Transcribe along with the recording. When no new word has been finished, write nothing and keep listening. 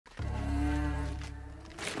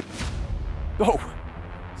Oh,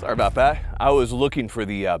 sorry about that. I was looking for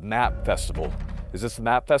the map festival. Is this the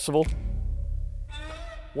map festival?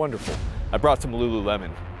 Wonderful. I brought some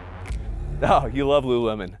Lululemon. Oh, you love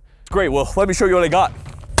Lululemon. Great, well, let me show you what I got.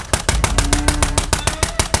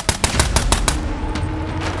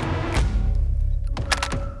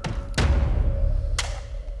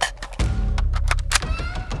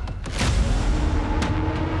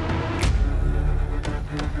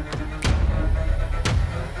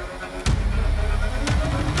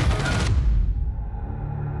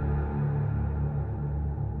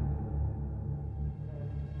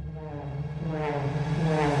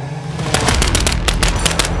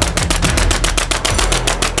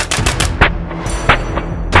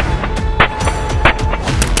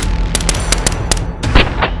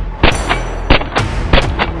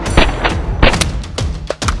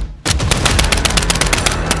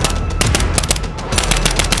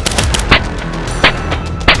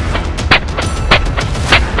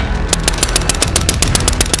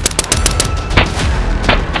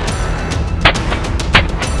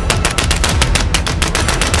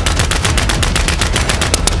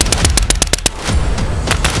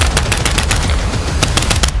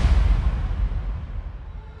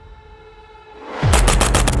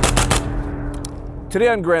 Today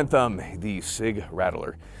on Grand Thumb, the Sig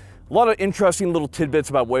Rattler. A lot of interesting little tidbits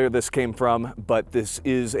about where this came from, but this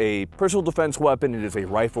is a personal defense weapon, it is a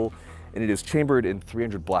rifle, and it is chambered in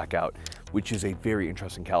 300 blackout, which is a very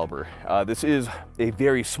interesting caliber. This is a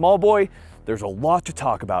very small boy. There's a lot to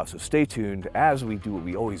talk about, so stay tuned as we do what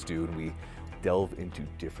we always do and we delve into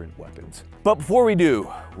different weapons. But before we do,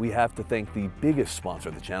 we have to thank the biggest sponsor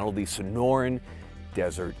of the channel, the Sonoran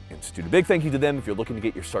Desert Institute. A big thank you to them if you're looking to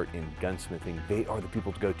get your start in gunsmithing. They are the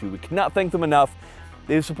people to go to. We cannot thank them enough.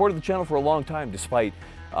 They've supported the channel for a long time, despite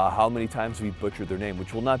how many times we've butchered their name,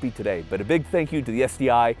 which will not be today. But a big thank you to the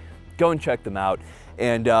SDI. Go and check them out.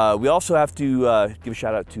 And we also have to give a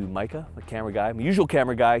shout out to Micah, my camera guy, my usual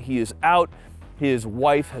camera guy. He is out. His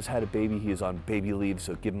wife has had a baby. He is on baby leave,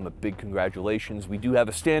 so give him a big congratulations. We do have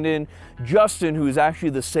a stand-in, Justin, who is actually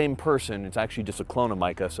the same person. It's actually just a clone of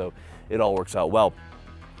Micah, so it all works out well.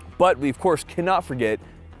 But we, of course, cannot forget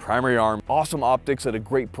Primary Arm. Awesome optics at a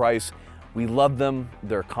great price. We love them.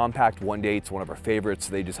 They're compact 1-day. It's one of our favorites.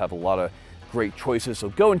 They just have a lot of great choices, so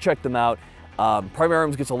go and check them out. Primary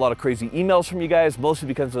Arms gets a lot of crazy emails from you guys, mostly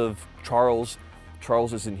because of Charles.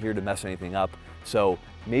 Charles isn't here to mess anything up, so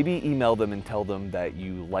maybe email them and tell them that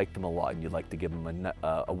you like them a lot and you'd like to give them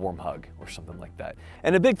a warm hug or something like that.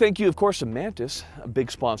 And a big thank you, of course, to Mantis, a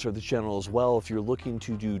big sponsor of the channel as well. If you're looking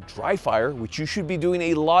to do dry fire, which you should be doing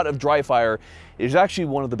a lot of dry fire, it is actually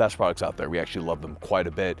one of the best products out there. We actually love them quite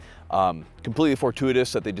a bit. Completely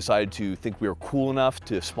fortuitous that they decided to think we were cool enough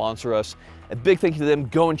to sponsor us. A big thank you to them.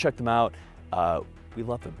 Go and check them out. We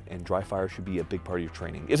love them, and dry fire should be a big part of your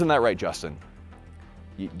training. Isn't that right, Justin?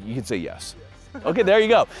 You can say yes. Okay, there you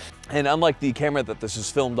go. And unlike the camera that this is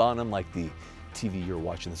filmed on, unlike the TV you're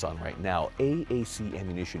watching this on right now, AAC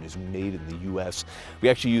ammunition is made in the US. We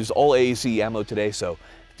actually used all AAC ammo today, so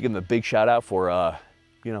to give them a big shout out for,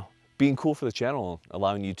 you know, being cool for the channel,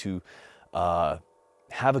 allowing you to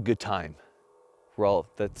have a good time. Well,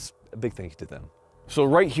 that's a big thank you to them. So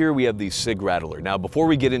right here we have the Sig Rattler. Now, before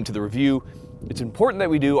we get into the review, it's important that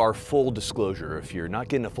we do our full disclosure. If you're not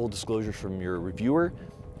getting a full disclosure from your reviewer,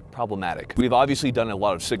 problematic. We've obviously done a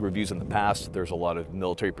lot of SIG reviews in the past. There's a lot of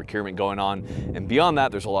military procurement going on, and beyond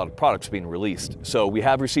that, there's a lot of products being released. So we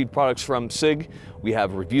have received products from SIG. We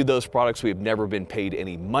have reviewed those products. We have never been paid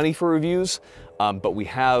any money for reviews, but we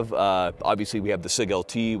have, obviously we have the SIG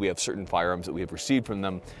LT. We have certain firearms that we have received from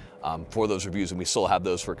them for those reviews, and we still have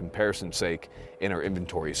those for comparison's sake in our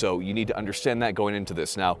inventory. So you need to understand that going into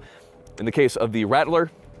this. Now, in the case of the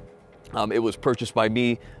Rattler, it was purchased by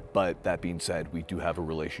me, but that being said, we do have a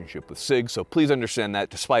relationship with SIG, so please understand that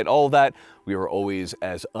despite all of that, we are always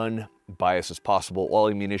as unbiased as possible. All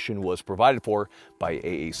ammunition was provided for by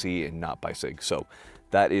AAC and not by SIG. So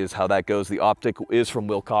that is how that goes. The optic is from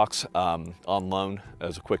Wilcox on loan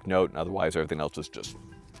as a quick note. Otherwise, everything else is just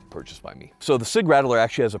purchased by me. So the Sig Rattler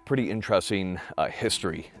actually has a pretty interesting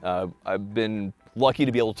history. I've been lucky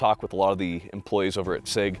to be able to talk with a lot of the employees over at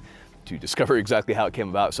SIG to discover exactly how it came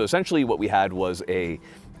about. So essentially what we had was a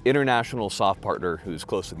international soft partner who's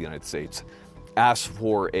close to the United States asked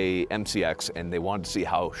for a MCX, and they wanted to see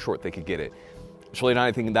how short they could get it. It's really not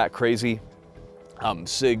anything that crazy.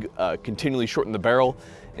 SIG continually shortened the barrel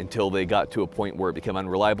until they got to a point where it became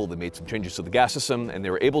unreliable. They made some changes to the gas system, and they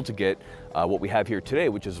were able to get what we have here today,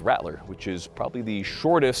 which is Rattler, which is probably the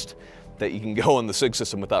shortest that you can go on the Sig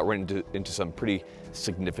system without running into some pretty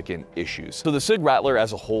significant issues. So the Sig Rattler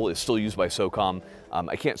as a whole is still used by SOCOM.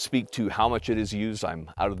 I can't speak to how much it is used.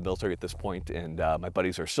 I'm out of the military at this point, and my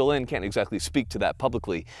buddies are still in. Can't exactly speak to that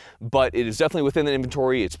publicly, but it is definitely within the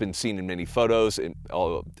inventory. It's been seen in many photos and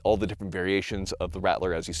all the different variations of the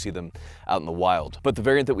Rattler as you see them out in the wild. But the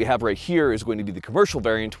variant that we have right here is going to be the commercial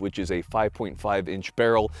variant, which is a 5.5-inch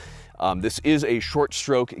barrel. This is a short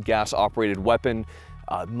stroke gas operated weapon.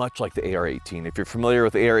 Much like the AR-18. If you're familiar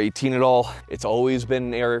with the AR-18 at all, it's always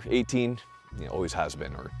been an AR-18. It always has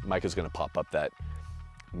been, or Micah's gonna pop up that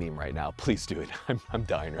meme right now. Please do it, I'm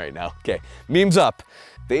dying right now. Okay, meme's up.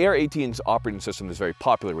 The AR-18's operating system is very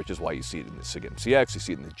popular, which is why you see it in the Sig MCX, you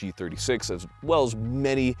see it in the G36, as well as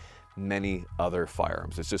many other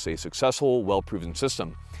firearms. It's just a successful, well-proven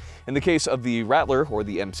system. In the case of the Rattler, or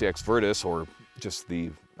the MCX Virtus, or just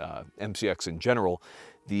the MCX in general,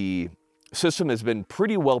 the system has been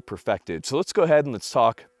pretty well perfected. So let's go ahead and let's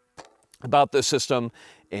talk about this system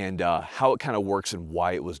and how it kind of works and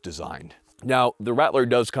why it was designed. Now, the Rattler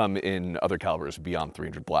does come in other calibers beyond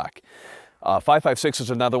 300 black. 5.56 is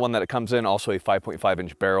another one that it comes in, also a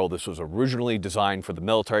 5.5-inch barrel. This was originally designed for the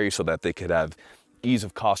military so that they could have ease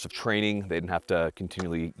of cost of training. They didn't have to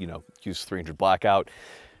continually, use 300 blackout.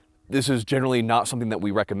 This is generally not something that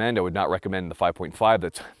we recommend. I would not recommend the 5.5.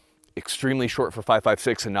 That's extremely short for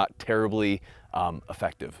 5.56 and not terribly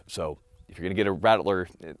effective. So if you're gonna get a Rattler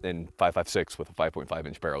in 5.56 with a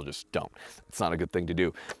 5.5-inch barrel, just don't. It's not a good thing to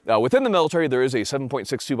do. Within the military, there is a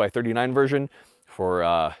 7.62x39 version for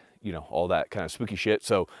all that kind of spooky shit.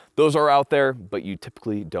 So those are out there, but you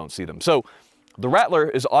typically don't see them. So the Rattler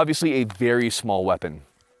is obviously a very small weapon.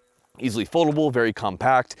 Easily foldable, very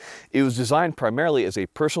compact. It was designed primarily as a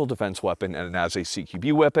personal defense weapon and as a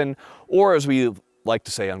CQB weapon, or as we like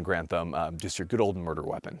to say on Grand Thumb, just your good old murder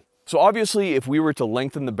weapon. So obviously, if we were to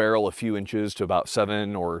lengthen the barrel a few inches to about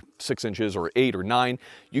 7 or 6 inches or 8 or 9,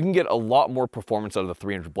 you can get a lot more performance out of the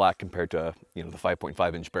 300 black compared to the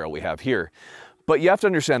 5.5-inch barrel we have here. But you have to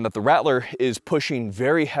understand that the Rattler is pushing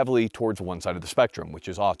very heavily towards one side of the spectrum, which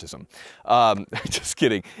is autism. Just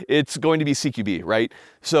kidding. It's going to be CQB, right?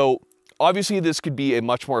 So obviously, this could be a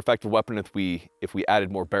much more effective weapon if we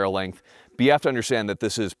added more barrel length. But you have to understand that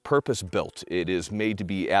this is purpose-built. It is made to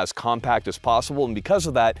be as compact as possible, and because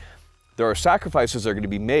of that, there are sacrifices that are going to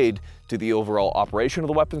be made to the overall operation of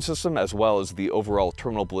the weapon system, as well as the overall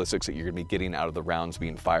terminal ballistics that you're going to be getting out of the rounds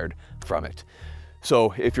being fired from it.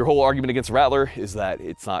 So if your whole argument against Rattler is that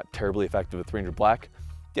it's not terribly effective at 300 black,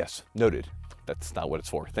 yes, noted. That's not what it's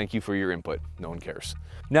for. Thank you for your input. No one cares.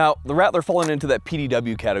 Now, the Rattler falling into that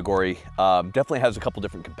PDW category definitely has a couple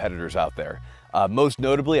different competitors out there. Most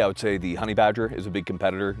notably, I would say the Honey Badger is a big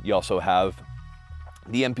competitor. You also have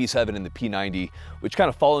the MP7 and the P90, which kind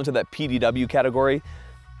of fall into that PDW category,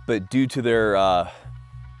 but due to the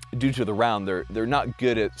round, they're not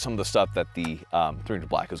good at some of the stuff that the 300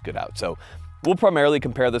 black is good at. So we'll primarily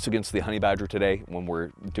compare this against the Honey Badger today when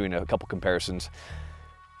we're doing a couple comparisons.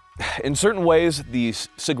 In certain ways, the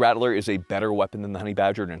Sig Rattler is a better weapon than the Honey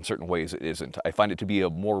Badger, and in certain ways it isn't. I find it to be a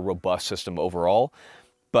more robust system overall,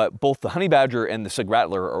 but both the Honey Badger and the Sig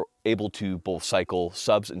Rattler are able to both cycle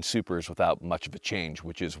subs and supers without much of a change,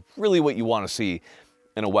 which is really what you want to see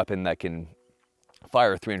in a weapon that can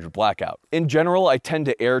fire 300 blackout. In general, I tend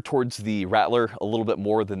to err towards the Rattler a little bit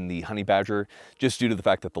more than the Honey Badger, just due to the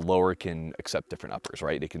fact that the lower can accept different uppers,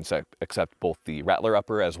 right? It can accept both the Rattler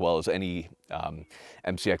upper as well as any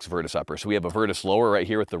MCX Virtus upper. So we have a Virtus lower right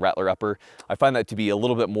here with the Rattler upper. I find that to be a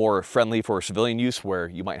little bit more friendly for civilian use, where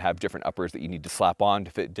you might have different uppers that you need to slap on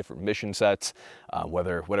to fit different mission sets,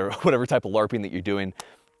 whatever type of LARPing that you're doing.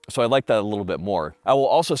 So I like that a little bit more. I will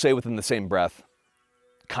also say within the same breath,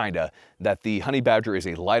 that the Honey Badger is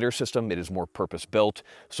a lighter system. It is more purpose-built.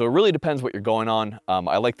 So it really depends what you're going on.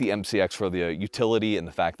 I like the MCX for the utility and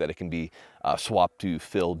the fact that it can be swapped to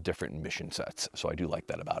fill different mission sets. So I do like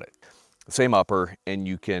that about it. Same upper, and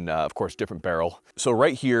you can, of course, different barrel. So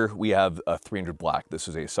right here, we have a 300 black. This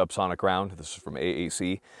is a subsonic round. This is from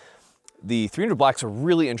AAC. The 300 black's a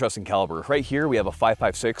really interesting caliber. Right here, we have a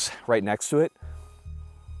 5.56 right next to it.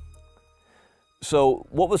 So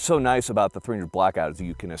what was so nice about the 300 blackout is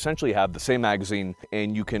you can essentially have the same magazine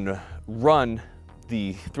and you can run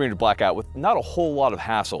the 300 blackout with not a whole lot of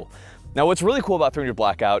hassle. Now what's really cool about 300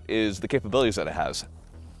 blackout is the capabilities that it has,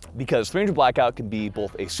 because 300 blackout can be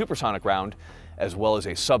both a supersonic round as well as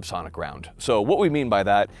a subsonic round. So what we mean by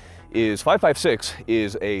that is 5.56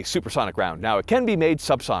 is a supersonic round. Now it can be made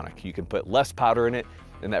subsonic. You can put less powder in it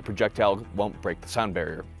and that projectile won't break the sound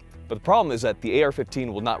barrier. But the problem is that the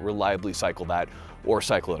AR-15 will not reliably cycle that or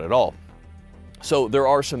cycle it at all. So there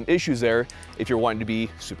are some issues there if you're wanting to be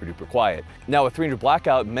super duper quiet. Now with 300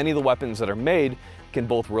 blackout, many of the weapons that are made can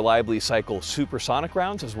both reliably cycle supersonic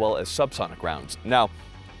rounds as well as subsonic rounds. Now,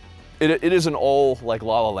 it isn't all like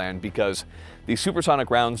La La Land, because the supersonic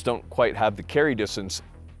rounds don't quite have the carry distance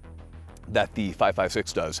that the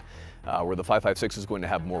 5.56 does, where the 5.56 is going to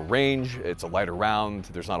have more range, it's a lighter round,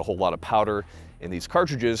 there's not a whole lot of powder in these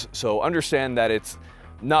cartridges, so understand that it's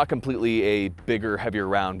not completely a bigger, heavier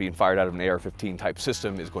round being fired out of an AR-15 type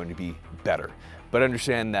system is going to be better. But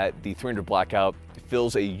understand that the 300 blackout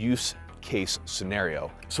fills a use case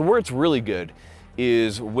scenario. So where it's really good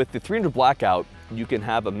is with the 300 blackout, you can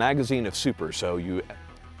have a magazine of supers. So you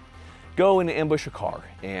go and ambush a car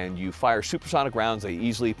and you fire supersonic rounds. They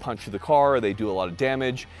easily punch through the car, they do a lot of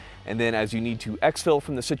damage. And then as you need to exfil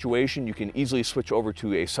from the situation, you can easily switch over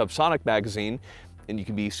to a subsonic magazine and you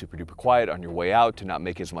can be super duper quiet on your way out to not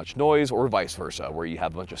make as much noise, or vice versa, where you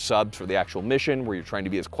have a bunch of subs for the actual mission where you're trying to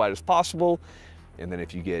be as quiet as possible. And then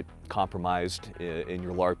if you get compromised in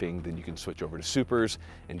your LARPing, then you can switch over to supers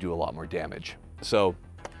and do a lot more damage. So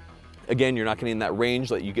again, you're not getting that range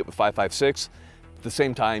that you get with 5.56. At the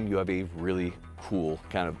same time, you have a really cool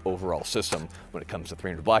kind of overall system when it comes to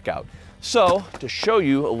 300 blackout. So to show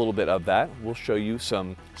you a little bit of that, we'll show you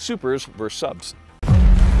some supers versus subs.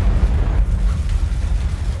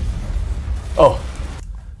 Oh,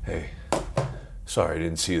 hey, sorry, I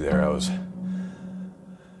didn't see you there. I was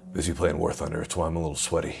busy playing War Thunder. That's why I'm a little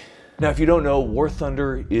sweaty. Now, if you don't know, War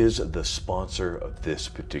Thunder is the sponsor of this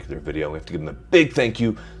particular video. We have to give them a big thank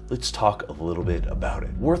you. Let's talk a little bit about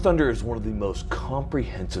it. War Thunder is one of the most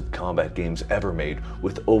comprehensive combat games ever made,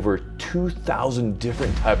 with over 2,000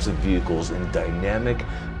 different types of vehicles in dynamic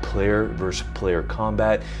player versus player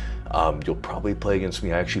combat. You'll probably play against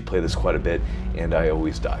me. I actually play this quite a bit, and I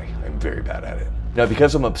always die. I'm very bad at it. Now,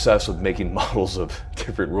 because I'm obsessed with making models of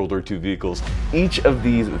different World War II vehicles, each of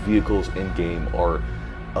these vehicles in-game are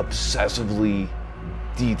obsessively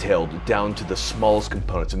detailed down to the smallest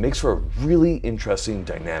components. It makes for a really interesting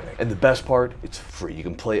dynamic. And the best part, it's free. You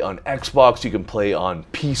can play on Xbox, you can play on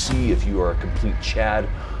PC if you are a complete Chad,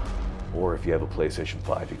 or if you have a PlayStation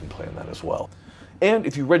 5, you can play on that as well. And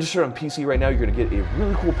if you register on PC right now, you're gonna get a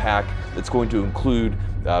really cool pack that's going to include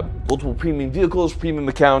multiple premium vehicles, premium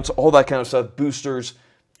accounts, all that kind of stuff, boosters.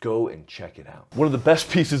 Go and check it out. One of the best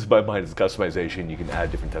pieces of my mind is customization. You can add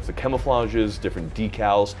different types of camouflages, different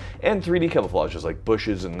decals, and 3D camouflages like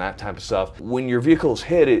bushes and that type of stuff. When your vehicle's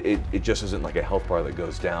hit, it just isn't like a health bar that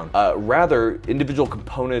goes down. Rather, individual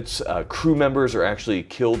components, crew members are actually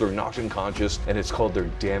killed or knocked unconscious, and it's called their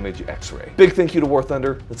damage X-ray. Big thank you to War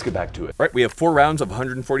Thunder. Let's get back to it. All right, we have 4 rounds of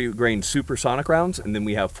 140 grain supersonic rounds, and then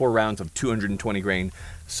we have 4 rounds of 220 grain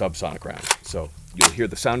subsonic rounds. So you'll hear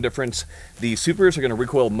the sound difference. The supers are going to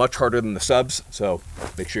recoil much harder than the subs, so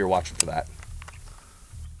make sure you're watching for that.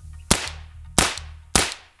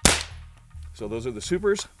 So those are the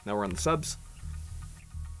supers. Now we're on the subs.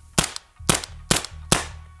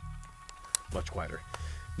 Much quieter.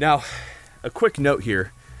 Now, a quick note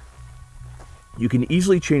here. You can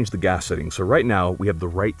easily change the gas settings. So right now we have the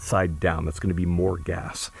right side down. That's going to be more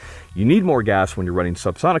gas. You need more gas when you're running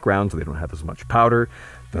subsonic rounds. They don't have as much powder.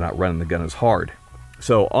 They're not running the gun as hard.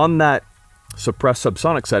 So on that suppressed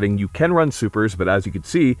subsonic setting, you can run supers, but as you can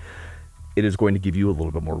see, it is going to give you a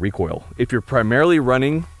little bit more recoil. If you're primarily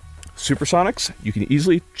running supersonics, you can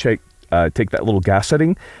easily take that little gas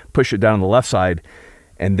setting, push it down on the left side,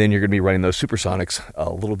 and then you're going to be running those supersonics a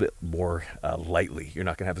little bit more lightly. You're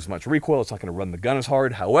not going to have as much recoil. It's not going to run the gun as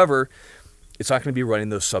hard. However, it's not going to be running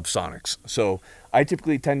those subsonics. So I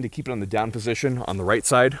typically tend to keep it on the down position on the right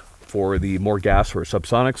side for the more gas or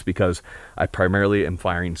subsonics, because I primarily am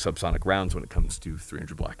firing subsonic rounds when it comes to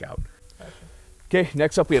 300 blackout. Okay,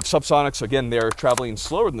 next up we have subsonics. Again, they're traveling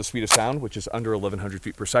slower than the speed of sound, which is under 1,100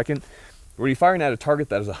 feet per second. We're going to be firing at a target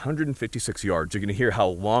that is 156 yards. You're going to hear how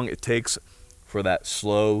long it takes for that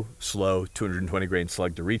slow 220 grain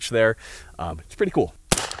slug to reach there. It's pretty cool.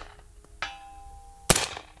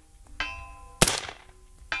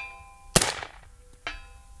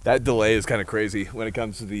 That delay is kind of crazy when it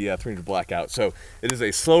comes to the 300 blackout. So it is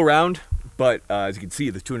a slow round, but as you can see,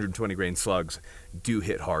 the 220 grain slugs do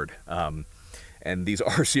hit hard. And these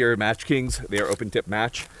are Sierra Match Kings. They are open tip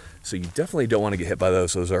match, so you definitely don't want to get hit by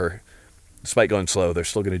those. Those are, despite going slow, they're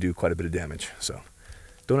still going to do quite a bit of damage. So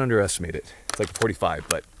don't underestimate it. It's like 45,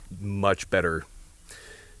 but much better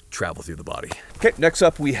travel through the body. Okay, next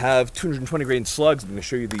up we have 220 grain slugs. I'm going to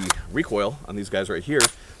show you the recoil on these guys right here.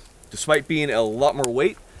 Despite being a lot more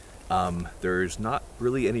weight, there's not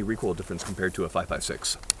really any recoil difference compared to a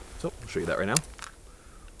 5.56. So I'll show you that right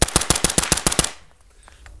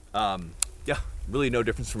now. Yeah, really no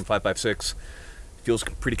difference from 5.56. feels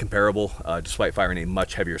pretty comparable despite firing a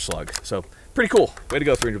much heavier slug. So pretty cool. Way to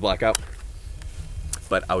go, 300 blackout.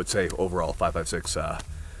 But I would say overall 5.56,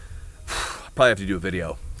 probably have to do a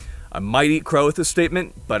video. I might eat crow with this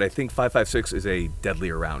statement, but I think 5.56 is a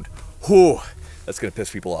deadlier round. Whew, that's gonna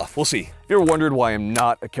piss people off. We'll see. Have you ever wondered why I'm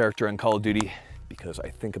not a character on Call of Duty? Because I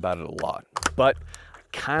think about it a lot, but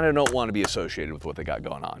kind of don't want to be associated with what they got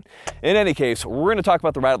going on. In any case, we're going to talk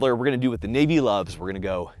about the Rattler. We're going to do what the Navy loves. We're going to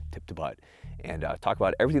go tip to butt and talk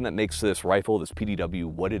about everything that makes this rifle, this PDW,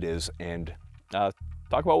 what it is, and talk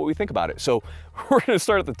about what we think about it. So we're going to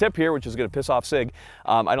start at the tip here, which is going to piss off Sig.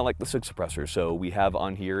 I don't like the Sig suppressor, so we have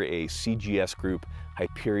on here a CGS Group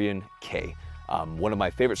Hyperion K. One of my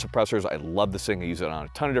favorite suppressors. I love this thing. I use it on a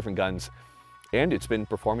ton of different guns, and it's been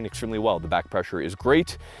performing extremely well. The back pressure is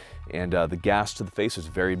great, and the gas to the face is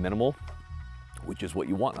very minimal, which is what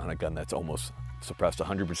you want on a gun that's almost suppressed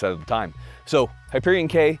 100% of the time. So Hyperion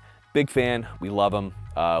K, big fan, we love them.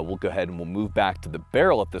 We'll go ahead and we'll move back to the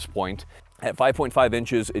barrel at this point. At 5.5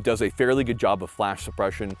 inches, it does a fairly good job of flash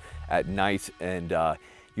suppression at night, and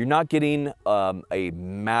you're not getting a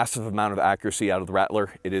massive amount of accuracy out of the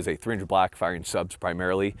Rattler. It is a 300 black firing subs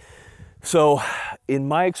primarily. So in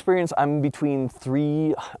my experience, I'm between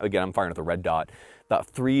again, I'm firing at the red dot, about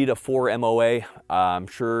 3 to 4 MOA. I'm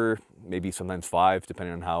sure maybe sometimes 5,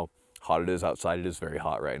 depending on how hot it is outside. It is very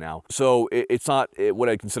hot right now. So it's not what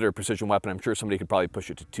I'd consider a precision weapon. I'm sure somebody could probably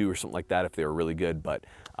push it to 2 or something like that if they were really good, but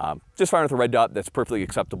just firing with the red dot, that's perfectly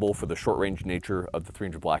acceptable for the short range nature of the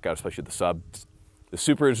 300 blackout, especially the subs. The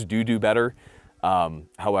supers do better.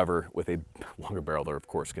 However, with a longer barrel, they're of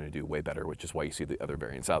course going to do way better, which is why you see the other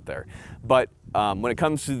variants out there. But when it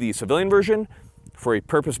comes to the civilian version, for a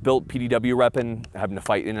purpose-built PDW weapon, having to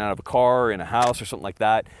fight in and out of a car, in a house, or something like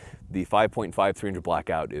that, the 5.5 300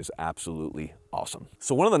 blackout is absolutely awesome.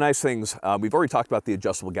 So one of the nice things, we've already talked about the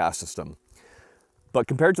adjustable gas system, but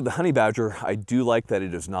compared to the Honey Badger, I do like that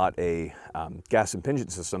it is not a gas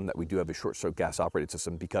impingement system, that we do have a short stroke gas operated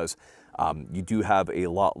system, because you do have a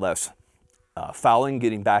lot less fouling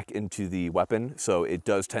getting back into the weapon, so it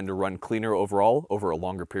does tend to run cleaner overall over a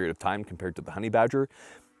longer period of time compared to the Honey Badger.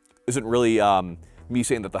 Isn't really me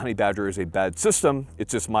saying that the Honey Badger is a bad system,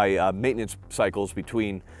 it's just my maintenance cycles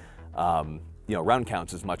between round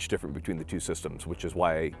counts is much different between the two systems, which is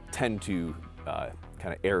why I tend to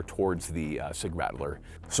kind of err towards the Sig Rattler.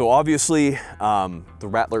 So obviously the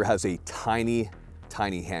Rattler has a tiny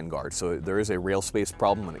handguard, so there is a rail space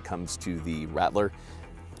problem when it comes to the Rattler.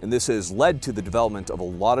 And this has led to the development of a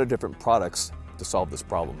lot of different products to solve this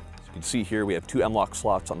problem. As you can see here, we have 2 M-LOK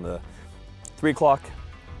slots on the 3 o'clock,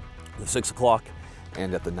 the 6 o'clock,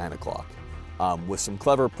 and at the 9 o'clock. With some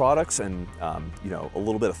clever products and a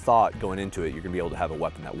little bit of thought going into it, you're gonna be able to have a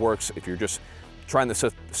weapon that works. If you're just trying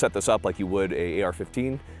to set this up like you would a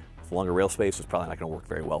AR-15, with longer rail space, it's probably not gonna work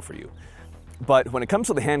very well for you. But when it comes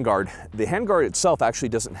to the handguard itself actually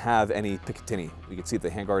doesn't have any Picatinny. You can see the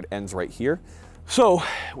handguard ends right here. So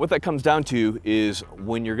what that comes down to is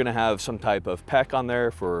when you're gonna have some type of PEC on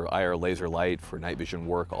there for IR laser light, for night vision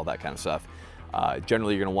work, all that kind of stuff,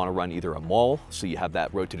 generally you're gonna wanna run either a maul, so you have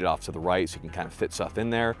that rotated off to the right so you can kind of fit stuff in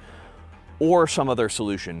there, or some other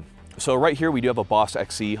solution. So right here we do have a Boss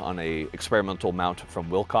XC on a experimental mount from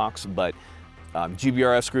Wilcox, but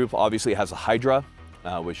GBRS Group obviously has a Hydra,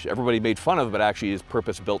 which everybody made fun of, but actually is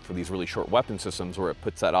purpose-built for these really short weapon systems where it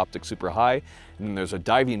puts that optic super high, and then there's a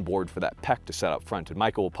diving board for that PEC to set up front, and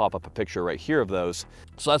Michael will pop up a picture right here of those.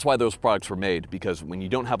 So that's why those products were made, because when you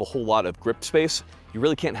don't have a whole lot of grip space, you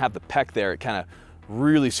really can't have the PEC there. It kind of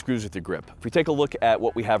really screws with your grip. If we take a look at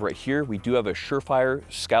what we have right here, we do have a Surefire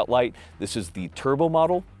Scout Light. This is the turbo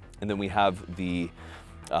model, and then we have the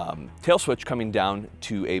tail switch coming down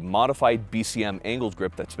to a modified BCM angled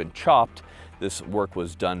grip that's been chopped. This work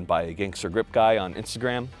was done by a Gangster Grip guy on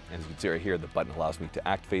Instagram. As you can see right here, the button allows me to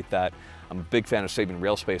activate that. I'm a big fan of saving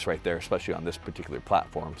rail space right there, especially on this particular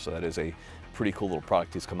platform. So that is a pretty cool little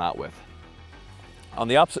product he's come out with. On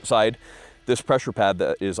the opposite side, this pressure pad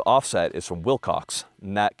that is offset is from Wilcox,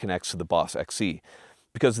 and that connects to the Boss XE.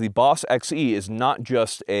 Because the Boss XE is not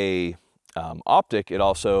just a optic, it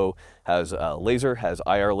also has a laser, has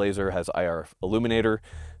IR laser, has IR illuminator.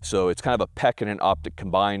 So it's kind of a PEC and an optic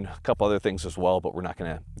combined, a couple other things as well, but we're not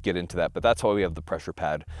gonna get into that. But that's why we have the pressure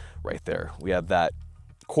pad right there. We have that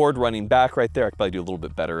cord running back right there. I could probably do a little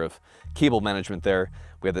bit better of cable management there.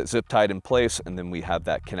 We have that zip tied in place, and then we have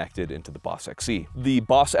that connected into the Boss XE. The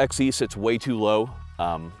Boss XE sits way too low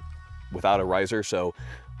without a riser. So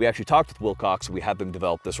we actually talked with Wilcox. We had them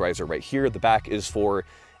develop this riser right here. The back is for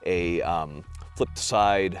a flip to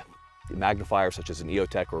side magnifier, such as an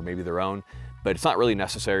EOTech or maybe their own, but it's not really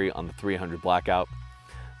necessary on the 300 blackout.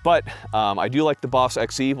 But I do like the Boss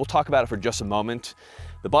XE. We'll talk about it for just a moment.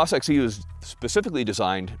 The Boss XE was specifically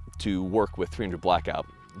designed to work with 300 blackout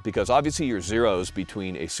because obviously your zeros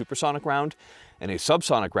between a supersonic round and a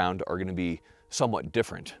subsonic round are going to be somewhat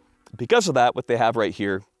different. Because of that, what they have right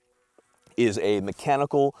here is a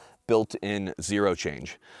mechanical built-in zero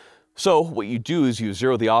change. So what you do is you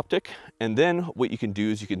zero the optic, and then what you can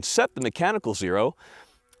do is you can set the mechanical zero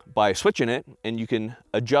by switching it, and you can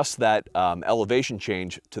adjust that elevation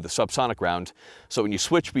change to the subsonic round. So when you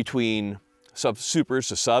switch between supers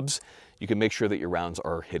to subs, you can make sure that your rounds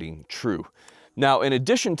are hitting true. Now, in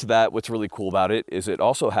addition to that, what's really cool about it is it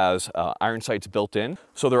also has iron sights built in.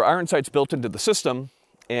 So there are iron sights built into the system,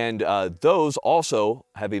 and those also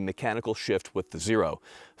have a mechanical shift with the zero.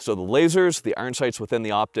 So the lasers, the iron sights within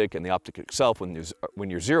the optic, and the optic itself, when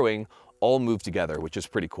you're zeroing, all move together, which is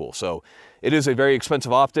pretty cool. So it is a very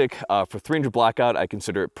expensive optic. For 300 blackout, I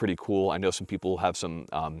consider it pretty cool. I know some people have some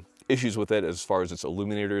issues with it as far as its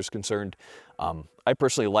illuminator is concerned. I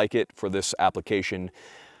personally like it for this application.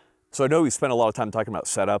 So I know we spent a lot of time talking about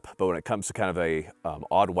setup, but when it comes to kind of a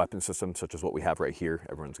odd weapon system, such as what we have right here,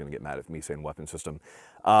 everyone's gonna get mad at me saying weapon system.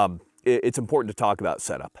 It's important to talk about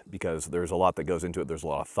setup because there's a lot that goes into it. There's a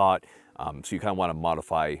lot of thought. So you kind of want to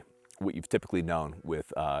modify what you've typically known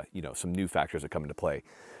with you know, some new factors that come into play.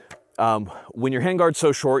 When your handguard's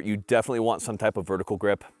so short, you definitely want some type of vertical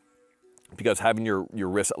grip because having your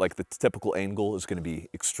wrist at like the typical angle is going to be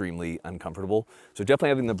extremely uncomfortable. So definitely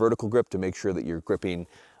having the vertical grip to make sure that you're gripping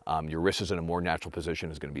your wrist is in a more natural position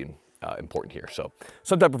is going to be important here. So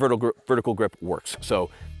some type of vertical grip works. So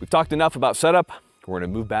we've talked enough about setup. We're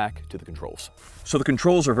going to move back to the controls. So the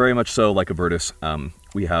controls are very much so like a Virtus.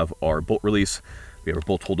 We have our bolt release. We have our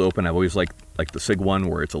bolt hold open. I've always liked the Sig one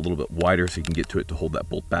where it's a little bit wider so you can get to it to hold that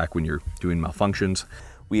bolt back when you're doing malfunctions.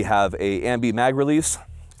 We have a ambi mag release,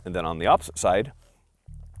 and then on the opposite side,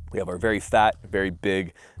 we have our very fat, very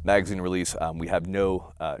big magazine release. We have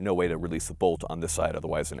no way to release the bolt on this side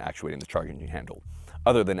otherwise than actuating the charging handle,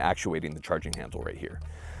 other than actuating the charging handle right here.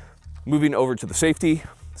 Moving over to the safety.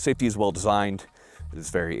 Safety is well designed. It is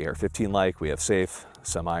very AR-15-like. We have safe,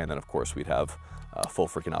 semi, and then of course we'd have full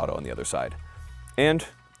freaking auto on the other side. And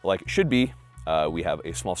like it should be, we have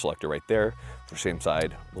a small selector right there for same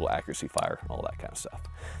side, little accuracy fire, and all that kind of stuff.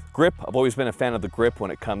 Grip, I've always been a fan of the grip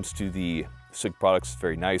when it comes to the Sig products. It's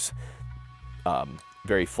very nice,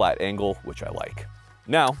 very flat angle, which I like.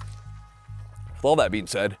 Now, with all that being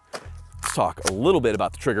said, let's talk a little bit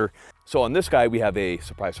about the trigger. So on this guy, we have a,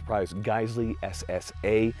 surprise, surprise, Geissele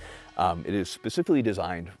SSA. It is specifically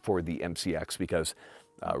designed for the MCX because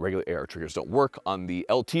regular AR triggers don't work. On the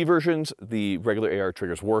LT versions, the regular AR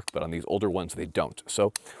triggers work, but on these older ones, they don't.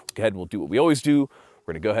 So we'll go ahead and we'll do what we always do.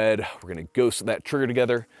 We're gonna go ahead, we're gonna ghost that trigger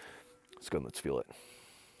together. Let's go and let's feel it.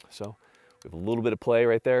 So we have a little bit of play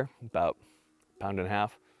right there, about a pound and a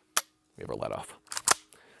half. We have our let off.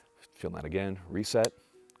 Feel that again, reset,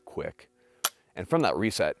 quick. And from that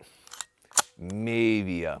reset,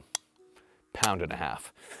 maybe a pound and a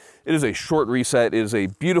half. It is a short reset. It is a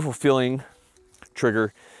beautiful feeling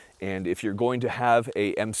trigger. And if you're going to have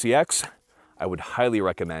a MCX, I would highly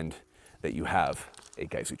recommend that you have a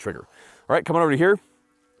Geissele trigger. All right, coming over to here,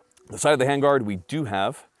 the side of the handguard, we do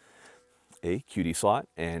have a QD slot,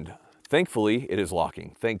 and thankfully it is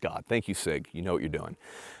locking. Thank God. Thank you, Sig. You know what you're doing.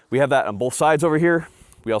 We have that on both sides over here.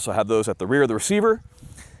 We also have those at the rear of the receiver.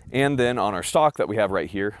 And then on our stock that we have right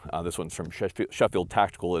here, this one's from Sheffield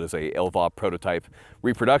Tactical. It is a LVOP prototype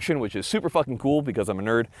reproduction, which is super fucking cool because I'm a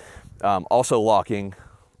nerd. Also locking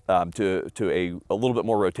to a little bit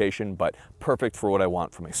more rotation, but perfect for what I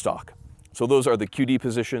want from a stock. So those are the QD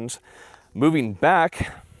positions. Moving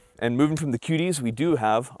back and moving from the QDs, we do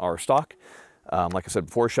have our stock. Like I said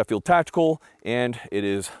before, Sheffield Tactical, and it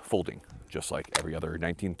is folding, just like every other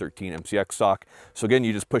 1913 MCX stock. So again,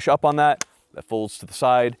 you just push up on that folds to the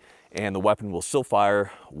side, and the weapon will still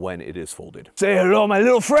fire when it is folded. Say hello, my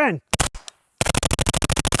little friend.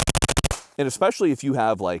 And especially if you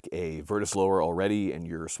have like a Virtus lower already and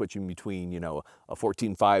you're switching between, you know, a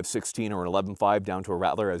 14.5, 16, or an 11.5 down to a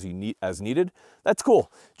Rattler as needed, that's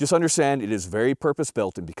cool. Just understand it is very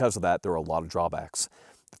purpose-built, and because of that, there are a lot of drawbacks.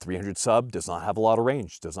 The 300 sub does not have a lot of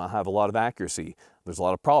range, does not have a lot of accuracy. There's a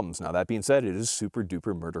lot of problems. Now, that being said, it is super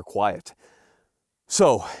duper murder quiet.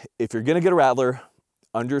 So if you're gonna get a Rattler,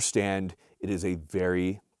 understand it is a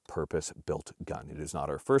very purpose-built gun. It is not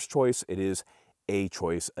our first choice. It is a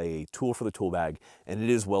choice, a tool for the tool bag, and it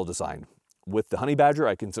is well designed. With the Honey Badger,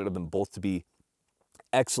 I consider them both to be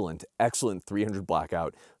excellent, excellent 300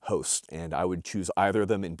 blackout hosts, and I would choose either of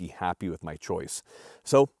them and be happy with my choice.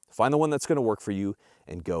 So find the one that's gonna work for you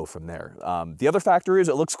and go from there. The other factor is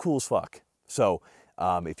it looks cool as fuck. So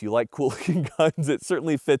If you like cool looking guns, it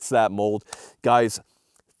certainly fits that mold. Guys,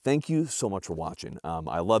 thank you so much for watching.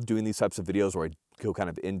 I love doing these types of videos where I go kind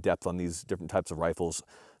of in depth on these different types of rifles.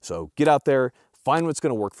 So get out there, find what's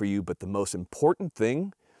going to work for you. But the most important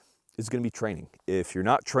thing is going to be training. If you're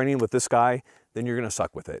not training with this guy, then you're going to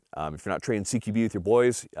suck with it. If you're not training CQB with your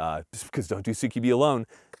boys, just because don't do CQB alone,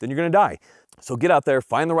 then you're going to die. So get out there,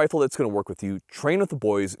 find the rifle that's going to work with you, train with the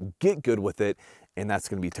boys, get good with it, and that's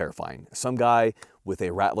going to be terrifying. Some guy with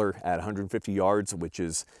a Rattler at 150 yards, which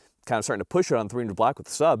is kind of starting to push it on 300 black with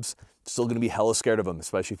the subs, still going to be hella scared of him,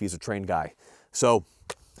 especially if he's a trained guy. So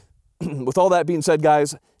with all that being said,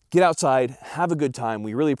 guys, get outside, have a good time.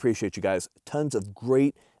 We really appreciate you guys. Tons of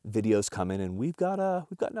great videos coming, and we've got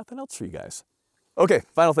nothing else for you guys. Okay,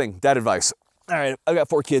 final thing, dad advice. All right, I've got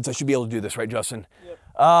 4 kids. I should be able to do this, right, Justin?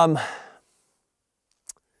 Yep.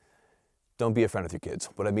 Don't be a friend with your kids.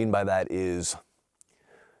 What I mean by that is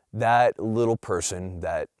that little person,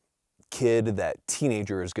 that kid, that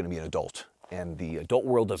teenager is going to be an adult, and the adult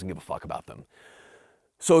world doesn't give a fuck about them.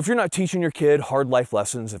 So if you're not teaching your kid hard life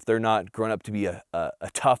lessons, if they're not growing up to be a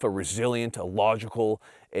tough, a resilient, a logical,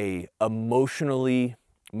 a emotionally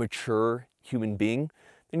mature human being,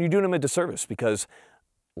 then you're doing them a disservice, because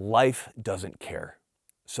life doesn't care.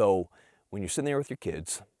 So when you're sitting there with your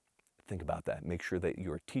kids, think about that. Make sure that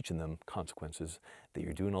you're teaching them consequences, that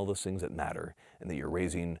you're doing all those things that matter, and that you're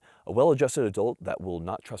raising a well-adjusted adult that will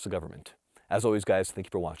not trust the government. As always, guys, thank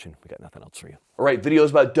you for watching. We got nothing else for you. All right,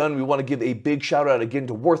 video's about done. We want to give a big shout out again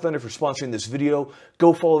to War Thunder for sponsoring this video.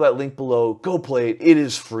 Go follow that link below. Go play it. It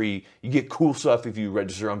is free. You get cool stuff if you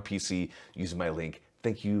register on PC using my link.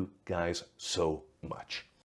 Thank you guys so much.